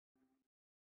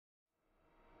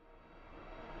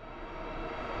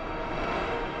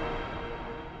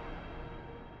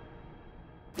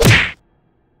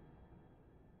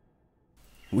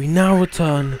We now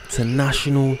return to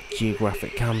National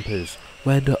Geographic Campers,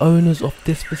 where the owners of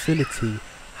this facility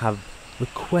have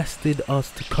requested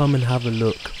us to come and have a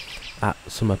look at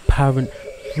some apparent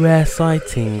rare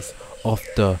sightings of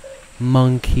the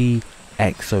monkey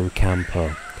exo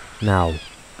camper. Now,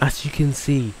 as you can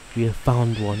see, we have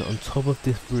found one on top of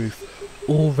this roof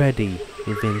already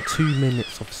within 2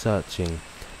 minutes of searching,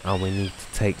 and we need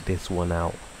to take this one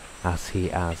out as he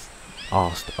has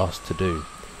asked us to do.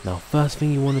 Now, first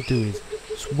thing you want to do is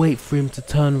just wait for him to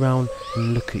turn around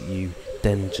and look at you,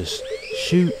 then just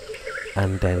shoot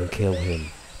and then kill him.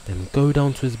 Then go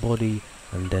down to his body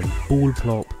and then ball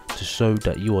plop to show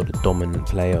that you are the dominant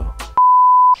player.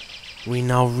 We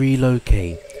now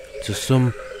relocate to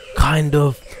some kind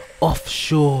of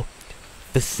offshore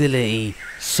facility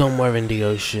somewhere in the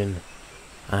ocean,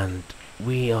 and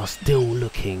we are still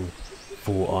looking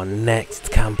for our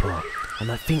next camper.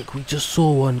 And I think we just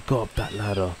saw one go up that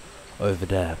ladder over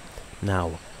there.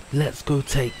 Now, let's go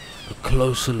take a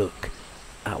closer look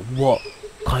at what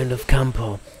kind of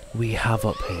camper we have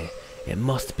up here. It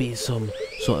must be some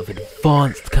sort of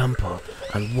advanced camper.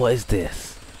 And what is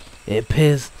this? It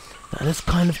appears that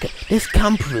this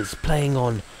camper is playing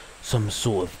on some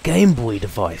sort of Game Boy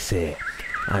device here.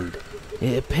 And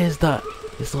it appears that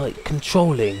it's like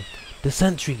controlling the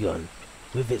sentry gun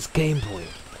with its Game Boy.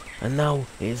 And now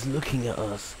it is looking at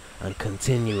us and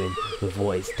continuing with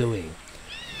what it's doing.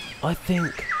 I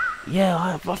think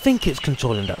it's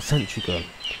controlling that sentry gun.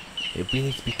 We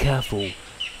need to be careful,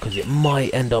 because it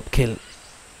might end up killing,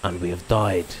 and we have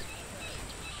died.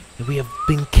 We have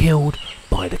been killed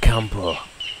by the camper.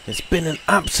 It's been an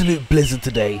absolute blizzard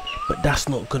today, but that's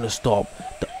not going to stop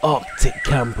the Arctic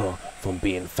camper from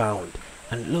being found.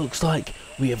 And it looks like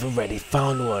we have already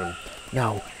found one.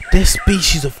 Now, this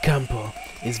species of camper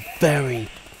is very,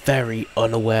 very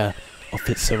unaware of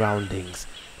its surroundings.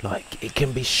 Like, it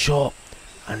can be shot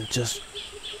and just,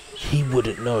 he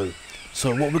wouldn't know.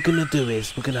 So what we're going to do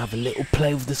is we're going to have a little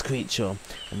play with this creature,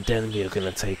 and then we are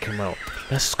going to take him out.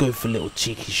 Let's just go for a little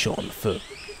cheeky shot on the foot.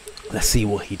 Let's see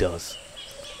what he does.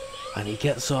 And he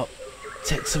gets up,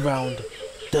 ticks around,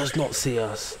 does not see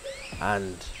us,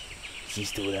 and is he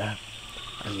still there?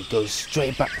 And he goes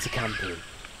straight back to camping.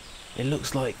 It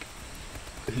looks like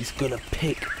he's gonna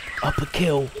pick up a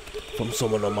kill from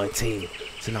someone on my team.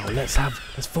 So now let's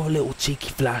throw a little cheeky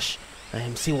flash at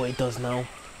him, see what he does now.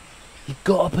 He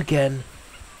got up again,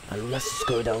 and let's just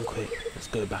go down quick. Let's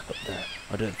go back up there.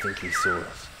 I don't think he saw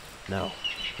us. Now,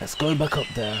 let's go back up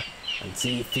there and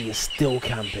see if he is still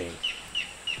camping.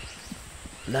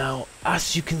 Now,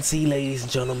 as you can see, ladies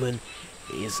and gentlemen,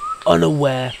 he is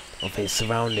unaware of his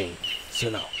surroundings. So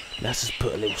now, let's just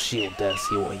put a little shield there,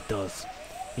 see what he does.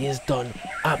 He has done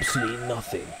absolutely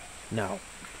nothing. Now,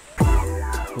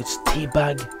 we'll just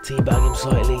teabag him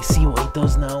slightly, see what he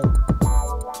does now.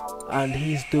 And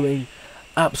he's doing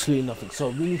absolutely nothing. So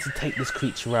we need to take this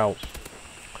creature out.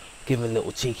 Give him a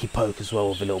little cheeky poke as well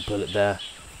with a little bullet there.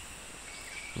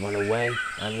 Run away,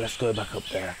 and let's go back up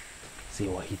there. See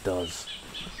what he does.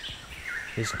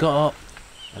 He's got up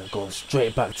and gone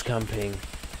straight back to camping,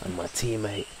 and my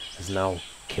teammate has now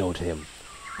killed him.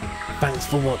 Thanks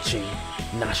for watching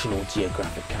National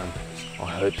Geographic Campers. I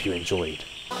hope you enjoyed.